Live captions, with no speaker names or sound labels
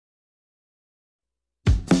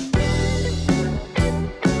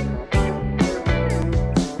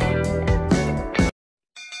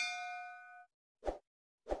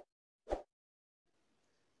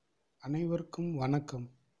அனைவருக்கும் வணக்கம்.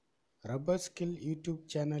 Rubber skill YouTube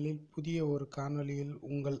சேனலில் புதிய ஒரு காணொளியில்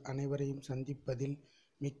உங்கள் அனைவரையும் சந்திப்பதில்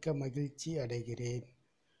மிக்க மகிழ்ச்சி அடைகிறேன்.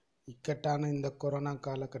 இக்கட்டான இந்த கொரோனா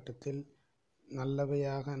காலகட்டத்தில்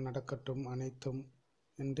நல்லவையாக நடக்கட்டும் அனைத்தும்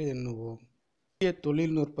என்று எண்ணுவோம். புதிய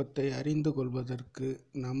தொழில்நுட்பத்தை அறிந்து கொள்வதற்கு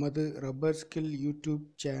நமது ரப்பர் ஸ்கில் யூடியூப்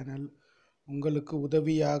சேனல் உங்களுக்கு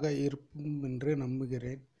உதவியாக இருக்கும் என்று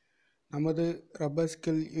நம்புகிறேன். நமது ரப்பர்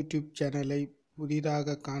ஸ்கில் யூடியூப் சேனலை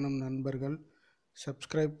புதிதாக காணும் நண்பர்கள்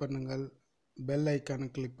சப்ஸ்கிரைப் பண்ணுங்கள், பெல் ஐக்கானை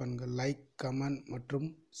கிளிக் பண்ணுங்கள், லைக், கமெண்ட் மற்றும்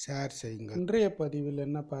ஷேர் செய்யுங்கள். இன்றைய பதிவில்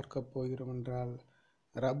என்ன பார்க்க போகிறோம் என்றால்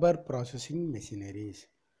ரப்பர் ப்ராசஸிங் மெஷினரிஸ்.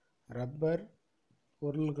 ரப்பர்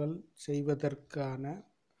பொருள்கள் செய்வதற்கான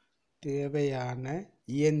தேவையான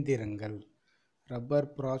இயந்திரங்கள், ரப்பர்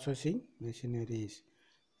ப்ராசஸிங் மெஷினரிஸ்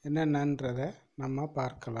என்னென்னன்றதை நம்ம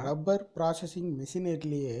பார்க்கலாம். Rubber processing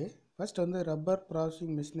மெஷினரிலேயே first rubber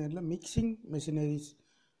processing மெஷினரியில் mixing machineries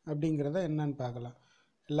அப்படிங்கிறத என்னன்னு பார்க்கலாம்.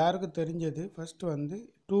 எல்லாருக்கும் தெரிஞ்சது ஃபஸ்ட்டு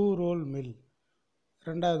 2 ரோல் மில்,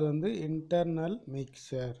 ரெண்டாவது இன்டர்னல்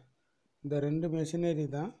மிக்சர். இந்த 2 மெஷினரி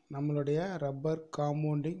தான் நம்மளுடைய ரப்பர்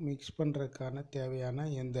காம்பவுண்டிங் மிக்ஸ் பண்ணுறதுக்கான தேவையான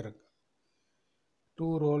இயந்திரங்கள். 2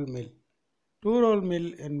 ரோல் மில். 2 ரோல்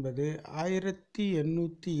மில் என்பது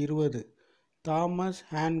 1820 தாமஸ்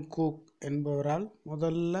ஹான்கோக் என்பவரால்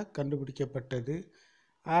முதல்ல கண்டுபிடிக்கப்பட்டது.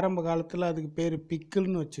 ஆரம்ப காலத்தில் அதுக்கு பேர்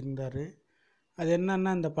பிக்கிள்னு வச்சுருந்தார். அது என்னன்னா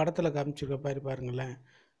இந்த படத்தில் காமிச்சிருக்க பாருங்களேன்,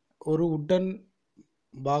 ஒரு உட்டன்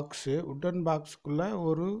பாக்ஸுக்குள்ளே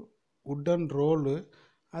ஒரு உட்டன் ரோலு,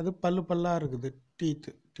 அது பல்லாக இருக்குது,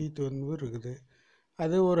 டீத்து இருக்குது.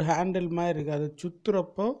 அது ஒரு ஹேண்டில் மாதிரி இருக்குது. அது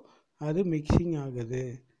சுற்றுறப்போ அது மிக்சிங் ஆகுது.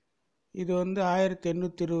 இது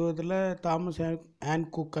 1820 தாமஸ்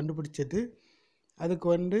ஹான்கோக் கண்டுபிடிச்சது.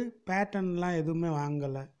 அதுக்கு பேட்டன்லாம் எதுவுமே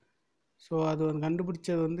வாங்கலை. ஸோ அது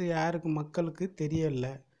கண்டுபிடிச்சது யாருக்கு மக்களுக்கு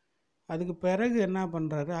தெரியலை. அதுக்கு பிறகு என்ன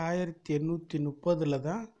பண்ணுறாரு, 1830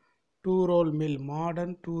 தான் 2 role mill,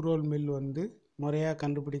 modern 2 role mill முறையாக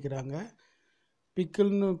கண்டுபிடிக்கிறாங்க.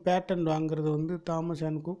 பிக்கிள்னு பேட்டன் வாங்குறது Thomas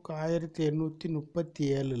ஹான்கோக்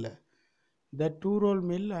 1837. The 2 role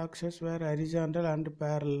mill access where horizontal and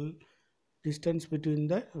parallel distance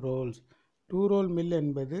between the roles. 2 role mill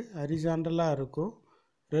என்பது ஹரிசாண்டலாக இருக்கும்,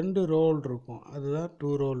 2 ரோல் இருக்கும், அதுதான்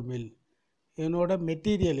 2 ரோல் மில். என்னோட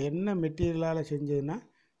மெட்டீரியல் என்ன மெட்டீரியலால் செஞ்சதுன்னா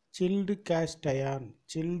chilled caste ion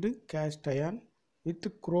with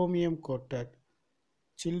chromium coated.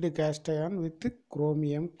 Chilled caste ion with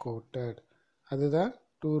chromium coated, அதுதான்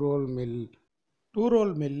 2 role mill. 2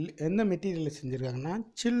 role mill எந்த மெட்டீரியலில் செஞ்சுருக்காங்கன்னா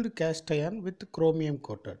chilled caste ion with chromium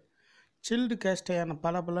coated. Chilled caste ion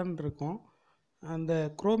பலன்னு இருக்கும். அந்த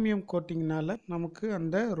குரோமியம் கோட்டிங்னால் நமக்கு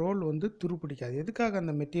அந்த ரோல் துருப்பிடிக்காது. எதுக்காக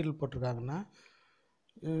அந்த மெட்டீரியல் போட்டிருக்காங்கன்னா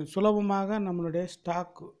சுலபமாக நம்மளுடைய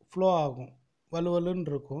ஸ்டாக் ஃப்ளோ ஆகும், வலுவலுன்னு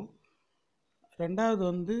இருக்கும்.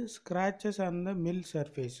 ரெண்டாவது ஸ்க்ராச்சஸ் அந்த மில்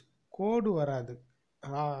சர்ஃபேஸ், கோடு வராது.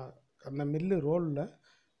 அந்த மில்லு ரோலில்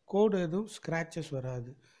கோடு எதுவும் ஸ்க்ராச்சஸ்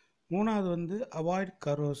வராது. மூணாவது அவாய்ட்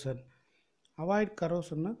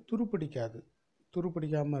கரோசன்னா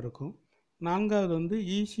துருப்பிடிக்காமல் இருக்கும். நான்காவது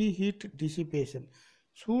ஈஸி ஹீட் டிசிபேஷன்,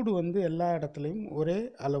 சூடு எல்லா இடத்துலையும் ஒரே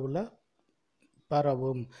அளவில்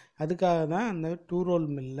பரவும். அதுக்காக தான் அந்த 2 ரோல்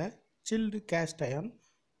மில்லில் chilled caste ion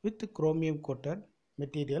with chromium coated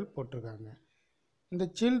material போட்டிருக்காங்க. இந்த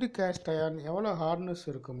சில்டு கேஸ்ட் அயான் எவ்வளோ ஹார்ட்னஸ்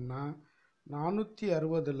இருக்கும்னா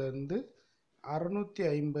 460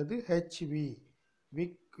 650 ஹெச்வி,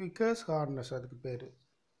 விக்கர்ஸ் ஹார்ட்னஸ் அதுக்கு பேர்.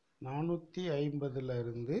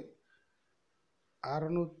 450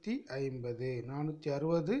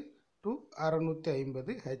 460 to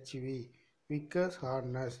 650 HV Vickers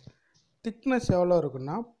hardness. Thickness எவ்வளோ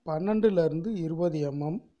இருக்குன்னா 12 20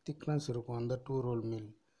 mm திக்னஸ் இருக்கும். அந்த 2 ரோல் மில்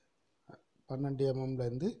 12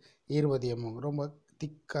 mm 20 mm ரொம்ப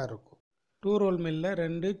திக்காக இருக்கும். 2 ரோல் மில்லில்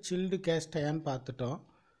 2 சில்டு கேஸ்ட் அயான் பார்த்துட்டோம்.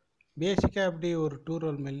 பேசிக்காக எப்படி ஒரு 2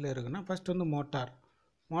 ரோல் மில் இருக்குன்னா ஃபஸ்ட்டு மோட்டார்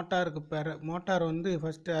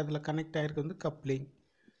ஃபஸ்ட்டு அதில் கனெக்ட் ஆகிருக்கு கப்ளிங்.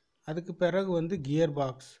 அதுக்கு பிறகு கியர்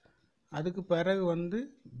பாக்ஸ். அதுக்கு பிறகு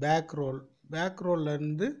பேக்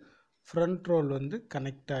ரோல்லேருந்து ஃப்ரண்ட் ரோல்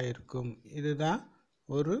கனெக்ட் ஆகிருக்கும். இதுதான்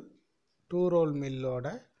ஒரு 2 ரோல் மில்லோட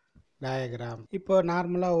டயக்ராம். இப்போ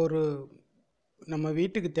நார்மலாக நம்ம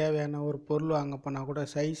வீட்டுக்கு தேவையான ஒரு பொருள் வாங்க போனால் கூட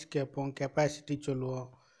சைஸ் கேட்போம், கெப்பாசிட்டி சொல்லுவோம்.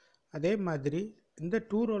 அதே மாதிரி இந்த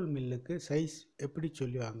 2 ரோல் மில்லுக்கு சைஸ் எப்படி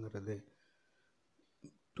சொல்லி வாங்குறது,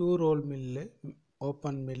 2 role mill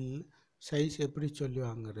open mill size எப்படி சொல்லி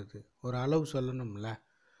வாங்குறது, ஒரு அளவு சொல்லணும்ல.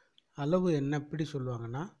 அளவு எப்படி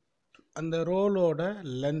சொல்லுவாங்கன்னா அந்த ரோலோட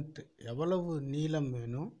லென்த் எவ்வளவு நீளம்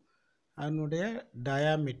வேணும், அதனுடைய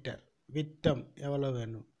டயாமீட்டர் விட்டம் எவ்வளோ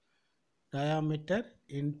வேணும், டயாமீட்டர்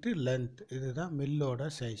இன்ட்டு லென்த், இதுதான் மில்லோட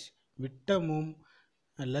சைஸ். விட்டமும்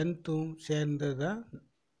லென்த்தும் சேர்ந்தது தான்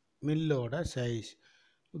மில்லோட சைஸ்.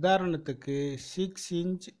 உதாரணத்துக்கு 6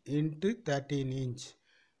 inch into 13 inch,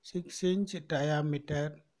 6 inch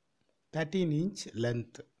diameter, 13 inch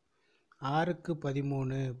length. 6க்கு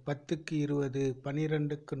 13, 10க்கு 20,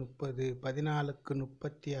 12க்கு 30, 14க்கு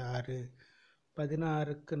 36,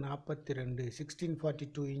 16க்கு 42,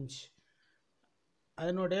 1642 inch.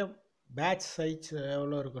 அதனுடைய பேட்ச் சைஸ்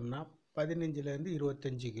எவ்வளோ இருக்குன்னா 15லேருந்து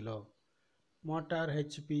 25 கிலோ. மோட்டார்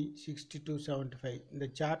ஹெச்பி 6275 இந்த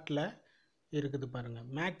சார்ட்டில் இருக்குது பாருங்கள்.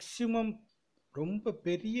 மேக்ஸிமம் ரொம்ப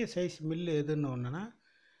பெரிய சைஸ் மில்லு எதுன்னு ஒன்றுனா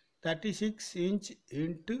 36 inch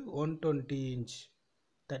into 120 inch,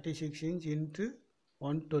 36 inch into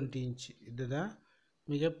 120 inch, இதுதான்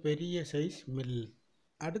மிகப்பெரிய சைஸ் மில்.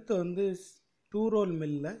 அடுத்து வந்து 2 ரோல்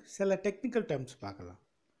மில்லில் சில டெக்னிக்கல் டேர்ம்ஸ் பார்க்கலாம்.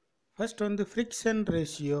 ஃபர்ஸ்ட் வந்து ஃப்ரிக்ஷன்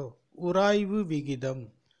ரேஷியோ, உராய்வு விகிதம்.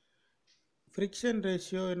 ஃப்ரிக்ஷன்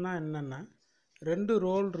ரேஷியோன்னா என்னென்னா 2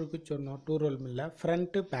 ரோல் இருக்குது சொன்னோம் 2 ரோல் மில்லில்,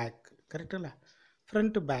 ஃப்ரண்ட்டு பேக், கரெக்டுங்களா?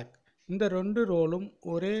 ஃப்ரண்ட்டு பேக் இந்த 2 ரோலும்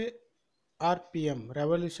ஒரே ஆர்பிஎம்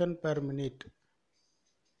ரெவல்யூஷன் பெர் மினிட்,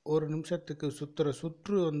 ஒரு நிமிஷத்துக்கு சுற்றுற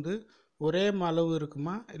சுற்று வந்து ஒரே அளவு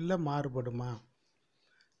இருக்குமா இல்லை மாறுபடுமா?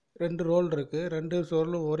 2 ரோல் இருக்குது, 2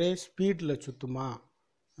 ரோலும் ஒரே ஸ்பீடில் சுற்றுமா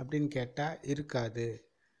அப்படின்னு கேட்டால் இருக்காது,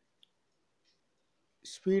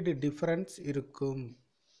 ஸ்பீடு டிஃப்ரென்ஸ் இருக்கும்.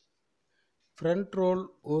 ஃப்ரண்ட் ரோல்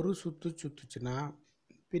ஒரு சுற்றுச்சுன்னா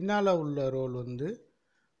பின்னால் உள்ள ரோல் வந்து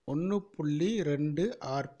 1.2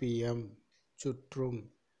 ஆர்பிஎம் சுற்றும்.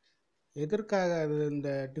 எதற்காக அது இந்த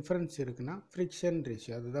டிஃப்ரென்ஸ் இருக்குன்னா ஃப்ரிக்ஷன்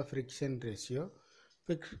ரேஷியோ, அதுதான் ஃப்ரிக்ஷன் ரேஷியோ.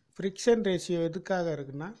 ஃப்ரிக்ஷன் ரேஷியோ எதுக்காக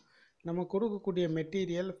இருக்குன்னா நம்ம கொடுக்கக்கூடிய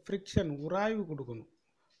மெட்டீரியல் ஃப்ரிக்ஷன் உராய்வு கொடுக்கணும்.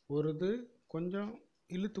 ஒரு இது கொஞ்சம்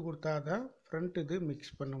இழுத்து கொடுத்தா தான் ஃப்ரண்ட் இது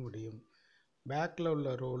மிக்ஸ் பண்ண முடியும். பேக்கில் உள்ள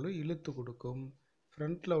ரோலு இழுத்து கொடுக்கும்,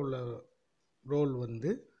 ஃப்ரண்ட்டில் உள்ள ரோல் வந்து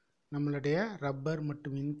நம்மளுடைய ரப்பர்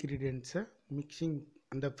மற்றும் இன்க்ரீடியன்ட்ஸை மிக்சிங்,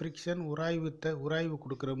 அந்த ஃப்ரிக்ஷன் உராய்வு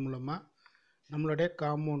கொடுக்குற மூலமாக நம்மளுடைய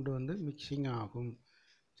காம்பவுண்டு வந்து மிக்சிங் ஆகும்.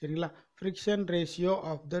 சரிங்களா? Friction ratio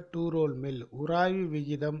of the 2 role mill, உராய்வு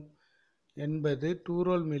விகிதம் என்பது 2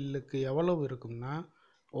 ரோல் மில்லுக்கு எவ்வளவு இருக்கும்னா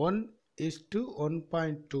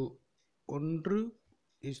 1:1.2,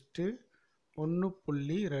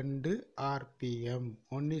 1:1.2 ஆர்பிஎம்,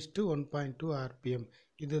 1:1.2 ஆர்பிஎம்.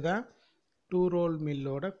 இதுதான் 2 ரோல்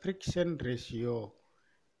மில்லோட ஃப்ரிக்ஷன் ரேஷியோ.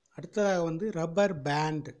 அடுத்ததாக வந்து ரப்பர்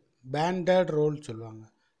பேண்டட் ரோல் சொல்லுவாங்க.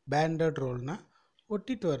 பேண்டட் ரோல்னால்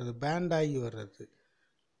ஒட்டிட்டு வர்றது, பேண்ட் ஆகி வர்றது.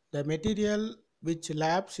 The material which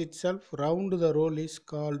laps itself round the roll is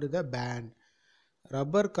called the band.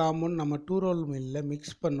 Rubber compound நம்ம 2 ரோல் மில்லில்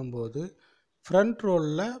மிக்ஸ் பண்ணும்போது ஃப்ரண்ட்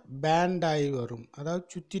ரோலில் பேண்ட் ஆகி வரும், அதாவது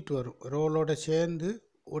சுற்றிட்டு வரும், ரோலோட சேர்ந்து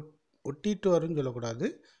ஒட்டிட்டு வரும்னு சொல்லக்கூடாது,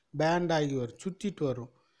 பேண்ட் ஆகி வரும், சுற்றிட்டு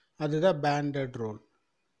வரும், அதுதான் banded role.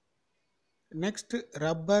 Next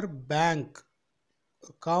rubber bank,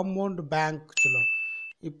 compound bank சொல்லுவோம்.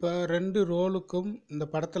 இப்போ 2 ரோலுக்கும் இந்த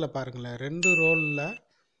படத்தில் பாருங்களேன், 2 ரோலில்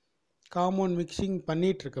காம்பவுண்ட் மிக்சிங்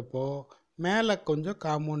பண்ணிகிட்ருக்கப்போ மேலே கொஞ்சம்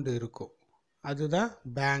காம்பவுண்டு இருக்கும், அதுதான்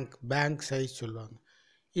பேங்க் சைஸ் சொல்லுவாங்க.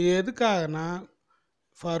 இது எதுக்காகனா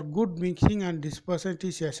for good mixing and dispersion it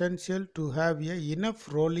is essential to have a enough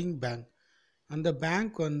rolling bank. அந்த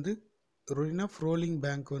பேங்க் வந்து இனஃப் ரோலிங்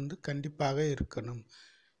பேங்க் வந்து கண்டிப்பாக இருக்கணும்.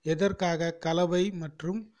 எதற்காக? கலவை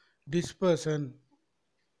மற்றும் டிஸ்பர்ஷன்,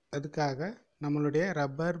 அதுக்காக நம்மளுடைய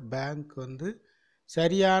ரப்பர் பேங்க் வந்து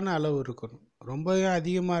சரியான அளவு இருக்கணும். ரொம்பவும்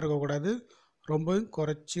அதிகமாக இருக்கக்கூடாது, ரொம்பவும்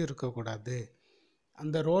குறைச்சி இருக்கக்கூடாது.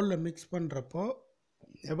 அந்த ரோலில் மிக்ஸ் பண்ணுறப்போ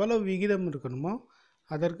எவ்வளோ விகிதம் இருக்கணுமோ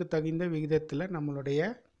அதற்கு தகுந்த விகிதத்தில் நம்மளுடைய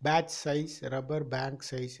batch size, rubber bank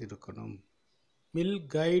size இருக்கணும். மில்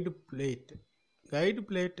கைடு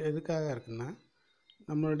பிளேட் எதுக்காக இருக்குன்னா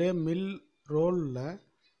நம்மளுடைய மில் ரோலில்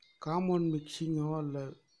காம்பவுண்ட் மிக்சிங்கோ இல்லை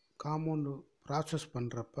காம்பவுண்டு ப்ராசஸ்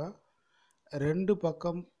பண்ணுறப்ப 2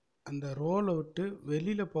 பக்கம் அந்த ரோலை விட்டு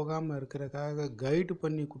வெளியில் போகாமல் இருக்கிறதுக்காக கைடு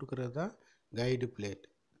பண்ணி கொடுக்குறது தான் கைடு பிளேட்.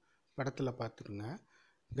 படத்தில் பார்த்துருங்க.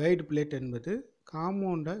 கைடு பிளேட் என்பது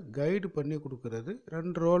காம்பவுண்டை கைடு பண்ணி கொடுக்குறது,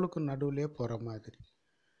 2 ரோலுக்கு நடுவிலே போகிற மாதிரி.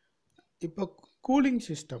 இப்போ கூலிங்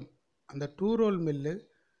சிஸ்டம், அந்த 2 ரோல் மில்லு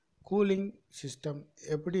கூலிங் சிஸ்டம்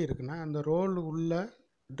எப்படி இருக்குன்னா அந்த ரோல் உள்ள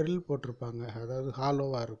ட்ரில் போட்டிருப்பாங்க, அதாவது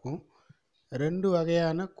ஹாலோவாக இருக்கும். 2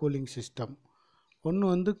 வகையான கூலிங் சிஸ்டம். ஒன்று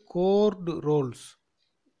வந்து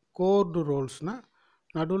கோர்டு ரோல்ஸ்னால்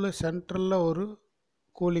நடுவில் சென்ட்ரலில் ஒரு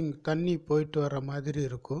கூலிங் தண்ணி போயிட்டு வர மாதிரி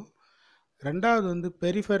இருக்கும். ரெண்டாவது வந்து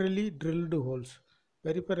peripherally drilled holes.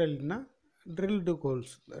 பெரிஃபரலினா drilled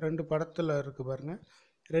holes, 2 படத்தில் இருக்குது பாருங்கள்,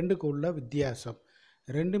 2க்கு உள்ள வித்தியாசம்.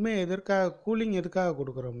 ரெண்டுமே கூலிங் எதுக்காக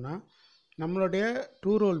கொடுக்குறோம்னா நம்மளுடைய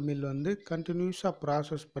 2 ரோல் மில் வந்து கண்டினியூஸாக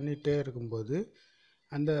ப்ராசஸ் பண்ணிகிட்டே இருக்கும்போது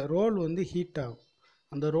அந்த ரோல் வந்து ஹீட் ஆகும்.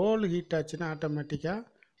 அந்த ரோல் ஹீட் ஆச்சுன்னா ஆட்டோமேட்டிக்காக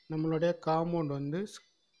நம்மளுடைய காம்பவுண்ட்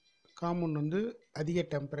வந்து அதிக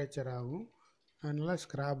டெம்பரேச்சர் ஆகும், அதனால்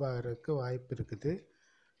ஸ்க்ராப் ஆகிறதுக்கு வாய்ப்பு இருக்குது.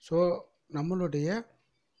 ஸோ நம்மளுடைய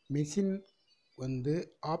மெஷின் வந்து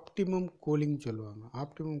ஆப்டிமம் கூலிங் சொல்லுவாங்க.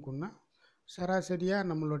 ஆப்டிமம் கூல்னா சராசரியாக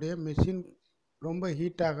நம்மளுடைய மெஷின் ரொம்ப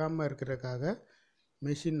ஹீட் ஆகாமல் இருக்கிறதுக்காக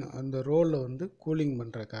மெஷின் அந்த ரோலில் வந்து கூலிங்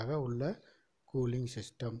பண்ணுறதுக்காக உள்ள கூலிங்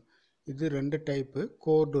சிஸ்டம். இது 2 type,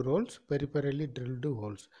 court Rolle's, பெரிபெரலி drilled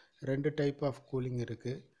holes. 2 type of cooling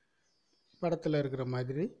இருக்குது. படத்தில் இருக்கிற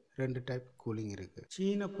மாதிரி 2 டைப் கூலிங் இருக்குது.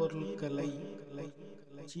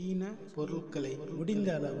 சீன பொருட்களை முடிந்த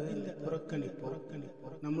அளவு புறக்கணிப்போம்.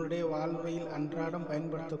 நம்மளுடைய வாழ்வில் அன்றாடம்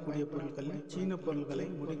பயன்படுத்தக்கூடிய பொருட்களில் சீன பொருட்களை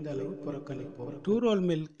முடிந்த அளவு புறக்கணிப்போம். டூ ரோல்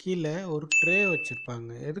மில் கீழே ஒரு ட்ரே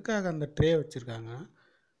வச்சுருப்பாங்க. எதுக்காக அந்த ட்ரே வச்சுருக்காங்க?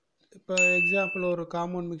 இப்போ எக்ஸாம்பிள் ஒரு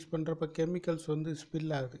காம்பவுண்ட் மிக்ஸ் பண்ணுறப்ப கெமிக்கல்ஸ் வந்து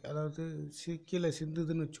ஸ்பில் ஆகுது, அதாவது கீழே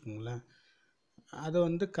சிந்துதுன்னு வச்சுக்கோங்களேன். அதை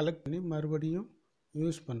வந்து கலெக்ட் பண்ணி மறுபடியும்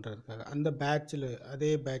யூஸ் பண்ணுறதுக்காக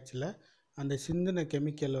அதே பேட்சில் அந்த சிந்தின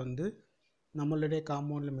கெமிக்கலை வந்து நம்மளுடைய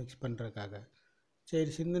காம்பவுண்டில் மிக்ஸ் பண்ணுறதுக்காக. சரி,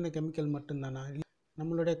 சிந்தின கெமிக்கல் மட்டும்தானா?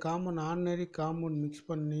 நம்மளுடைய ஆர்டினரி காம்பவுண்ட் மிக்ஸ்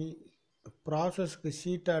பண்ணி ப்ராசஸ்க்கு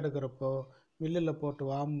ஷீட்டாக எடுக்கிறப்போ, மில்லில் போட்டு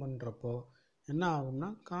வார்ம் பண்ணுறப்போ என்ன ஆகும்னா,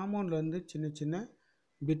 காம்பவுண்டில் வந்து சின்ன சின்ன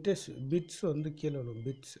பிட்ஸ் வந்து கீழே விழும்.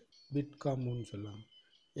 பிட் காம்பவுண்ட் சொல்லுவாங்க.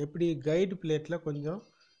 எப்படி கைடு பிளேட்டில் கொஞ்சம்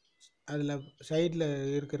அதில் சைடில்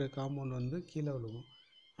இருக்கிற காம்பவுண்ட் வந்து கீழே விழுகும்.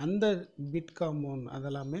 அந்த பிட் காம்பவுண்ட்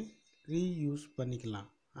அதெல்லாமே ரீயூஸ் பண்ணிக்கலாம்.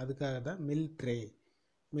 அதுக்காக தான் மில் ட்ரே.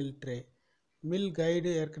 மில் கைடு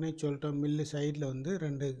ஏற்கனவே சொல்லிட்டோம். மில்லு சைடில் வந்து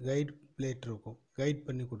 2 கைடு பிளேட் இருக்கும், கைட்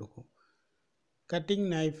பண்ணி கொடுக்கும். கட்டிங்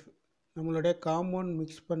நைஃப், நம்மளுடைய காம்பவுண்ட்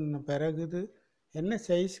மிக்ஸ் பண்ண பிறகு என்ன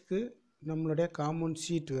சைஸ்க்கு நம்மளுடைய காம்பவுண்ட்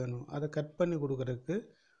ஷீட் வேணும் அதை கட் பண்ணி கொடுக்குறதுக்கு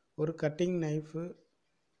ஒரு கட்டிங் நைஃபு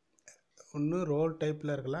ஒன்று ரோல்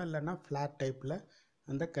டைப்பில் இருக்கலாம், இல்லைன்னா ஃப்ளாட் டைப்பில்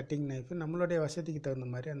அந்த கட்டிங் நைஃபு நம்மளுடைய வசதிக்கு தகுந்த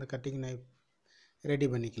மாதிரி அந்த கட்டிங் நைஃப் ரெடி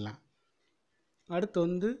பண்ணிக்கலாம். அடுத்து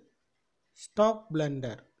வந்து ஸ்டாக்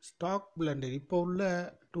பிளெண்டர். இப்போ உள்ள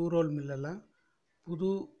டூ ரோல் மில்லெல்லாம்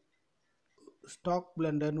புது ஸ்டாக்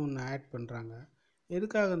பிளெண்டர்னு ஒன்று ஆட் பண்ணுறாங்க.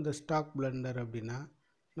 எதுக்காக இந்த ஸ்டாக் பிளெண்டர் அப்படின்னா,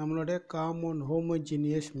 நம்மளுடைய காம்பவுண்ட்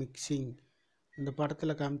ஹோமோஜீனியஸ் மிக்சிங் இந்த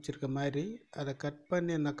படத்தில் காமிச்சிருக்க மாதிரி அதை கட்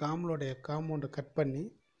பண்ணி அந்த காம்பவுண்டை கட் பண்ணி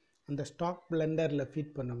அந்த ஸ்டாக் பிளெண்டரில்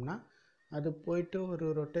ஃபீட் பண்ணோம்னா அது போயிட்டு ஒரு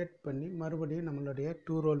ரொட்டேட் பண்ணி மறுபடியும் நம்மளுடைய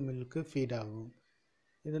டூ ரோல் மில்லுக்கு ஃபீட் ஆகும்.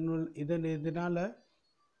 இதனால்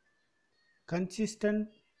கன்சிஸ்டன்ட்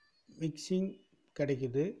மிக்சிங்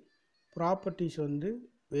கிடைக்குது. ப்ராப்பர்ட்டிஸ் வந்து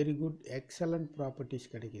வெரி குட், எக்ஸலண்ட்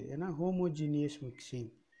ப்ராப்பர்ட்டிஸ் கிடைக்குது. ஏன்னா ஹோமோஜீனியஸ் மிக்சிங்,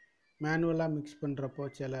 மேனுவலாக மிக்ஸ் பண்ணுறப்போ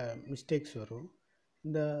சில மிஸ்டேக்ஸ் வரும்.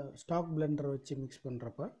 இந்த ஸ்டாக் பிளெண்டரை வச்சு மிக்ஸ்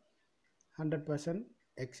பண்ணுறப்போ 100%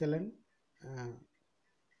 எக்ஸலண்ட்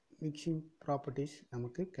மிக்சிங் ப்ராப்பர்ட்டிஸ்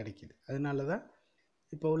நமக்கு கிடைக்கிது. அதனால தான்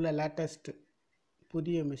இப்போ உள்ள லேட்டஸ்ட்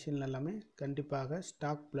புதிய மிஷின் எல்லாமே கண்டிப்பாக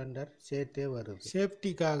ஸ்டாக் பிளெண்டர் சேர்த்தே வருது.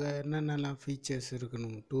 சேஃப்டிக்காக என்னென்னலாம் ஃபீச்சர்ஸ்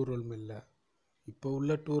இருக்கணும் டூ ரோல் மில்லில்? இப்போ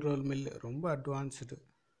உள்ள டூ ரோல் மில் ரொம்ப அட்வான்ஸ்டு.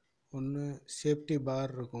 ஒன்று சேஃப்டி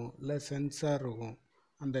பார் இருக்கும், இல்லை சென்சார் இருக்கும்.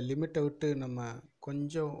 அந்த லிமிட்டை விட்டு நம்ம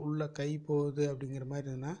கொஞ்சம் உள்ள கை போகுது அப்படிங்கிற மாதிரி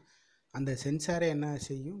இருந்ததுன்னா அந்த சென்சாரே என்ன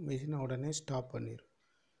செய்யும், மிஷினை உடனே ஸ்டாப் பண்ணிடும்.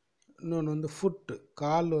 இன்னொன்று வந்து ஃபுட்டு,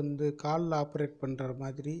 காலில் ஆப்ரேட் பண்ணுற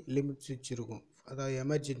மாதிரி லிமிட் சுவிட்ச் இருக்கும், அதாவது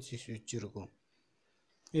எமர்ஜென்சி சுவிட்ச் இருக்கும்.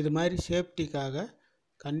 இது மாதிரி சேஃப்டிக்காக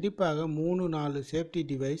கண்டிப்பாக 3-4 சேஃப்டி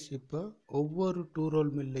டிவைஸ் இப்போ ஒவ்வொரு டூ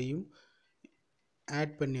ரோல் மில்லையும்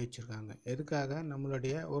ஆட் பண்ணி வச்சுருக்காங்க. எதுக்காக?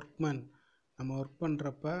 நம்மளுடைய நம்ம ஒர்க்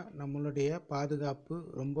பண்ணுறப்ப நம்மளுடைய பாதுகாப்பு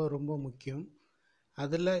ரொம்ப ரொம்ப முக்கியம்.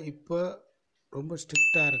 அதில் இப்போ ரொம்ப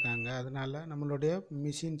ஸ்ட்ரிக்டாக இருக்காங்க. அதனால் நம்மளுடைய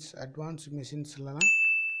மிஷின்ஸ், அட்வான்ஸ் மிஷின்ஸ்லாம்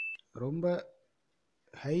ரொம்ப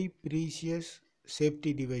ஹை ப்ரீஷியஸ்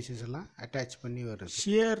சேஃப்டி டிவைசஸ் எல்லாம் அட்டாச் பண்ணி வருது.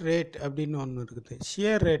 ஷியர் ரேட் அப்படின்னு ஒன்று இருக்குது.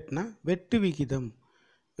 ஷியர் ரேட்னா வெட்டு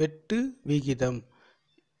விகிதம்.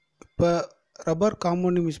 இப்போ ரப்பர்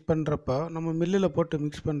காம்பவுண்ட் மிக்ஸ் பண்ணுறப்போ, நம்ம மில்லில் போட்டு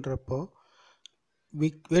மிக்ஸ் பண்ணுறப்போ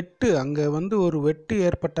அங்கே வந்து ஒரு வெட்டு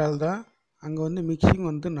ஏற்பட்டால்தான் அங்கே வந்து மிக்சிங்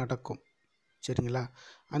வந்து நடக்கும். சரிங்களா?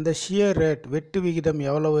 அந்த ஷியர் ரேட், வெட்டு விகிதம்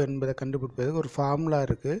எவ்வளவு என்பதை கண்டுபிடிப்பதுக்கு ஒரு ஃபார்முலா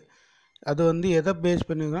இருக்குது. அது வந்து எதை பேஸ்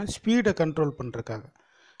பண்ணிங்கன்னா ஸ்பீடை கண்ட்ரோல் பண்ணுறதுக்காக.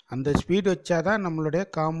 அந்த ஸ்பீடு வச்சா தான் நம்மளுடைய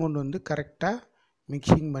காம்பவுண்ட் வந்து கரெக்டாக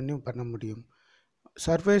மிக்சிங் பண்ண முடியும்.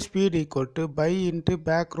 Surface speed equal to pi into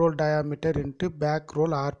back role diameter into back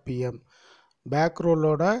role RPM. Back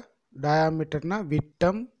ரோலோட டயாமீட்டர்னால்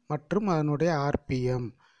விட்டம் மற்றும் அதனுடைய RPM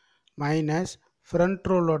minus front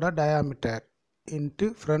ரோலோட diameter into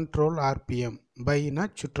front role RPM பைனா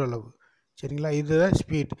சுற்றளவு. சரிங்களா? இதுதான்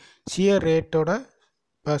ஸ்பீட். ஷியர் ரேட்டோட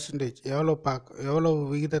பர்சன்டேஜ் எவ்வளோ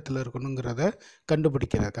விகிதத்தில் இருக்கணுங்கிறத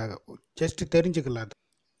கண்டுபிடிக்கிறதுக்காக ஜஸ்ட் தெரிஞ்சுக்கலாம்.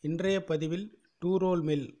 இன்றைய பதிவில் two roll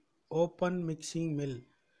mill, open mixing mill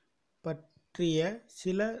பற்றிய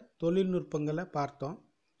சில தொழில்நுட்பங்களை பார்த்தோம்.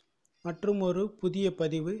 மற்றும் ஒரு புதிய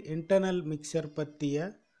பதிவு இன்டர்னல் மிக்சர் பற்றிய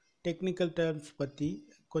டெக்னிக்கல் டேர்ம்ஸ் பற்றி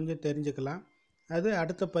கொஞ்சம் தெரிஞ்சுக்கலாம். அது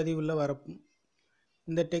அடுத்த பதிவில் வரும்.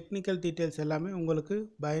 இந்த டெக்னிக்கல் டீட்டெயில்ஸ் எல்லாமே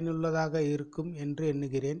உங்களுக்கு பயனுள்ளதாக இருக்கும் என்று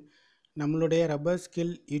எண்ணுகிறேன். நம்மளுடைய ரப்பர்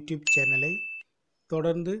ஸ்கில் யூடியூப் சேனலை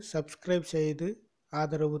தொடர்ந்து சப்ஸ்கிரைப் செய்து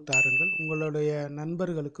ஆதரவு தாருங்கள். உங்களுடைய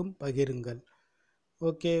நண்பர்களுக்கும் பகிருங்கள்.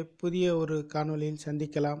 ஓகே, புதிய ஒரு காணொளியில்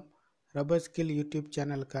சந்திக்கலாம். ரப்பர் ஸ்கில் யூடியூப்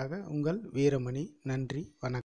சேனலுக்காக உங்கள் வீரமணி. நன்றி, வணக்கம்.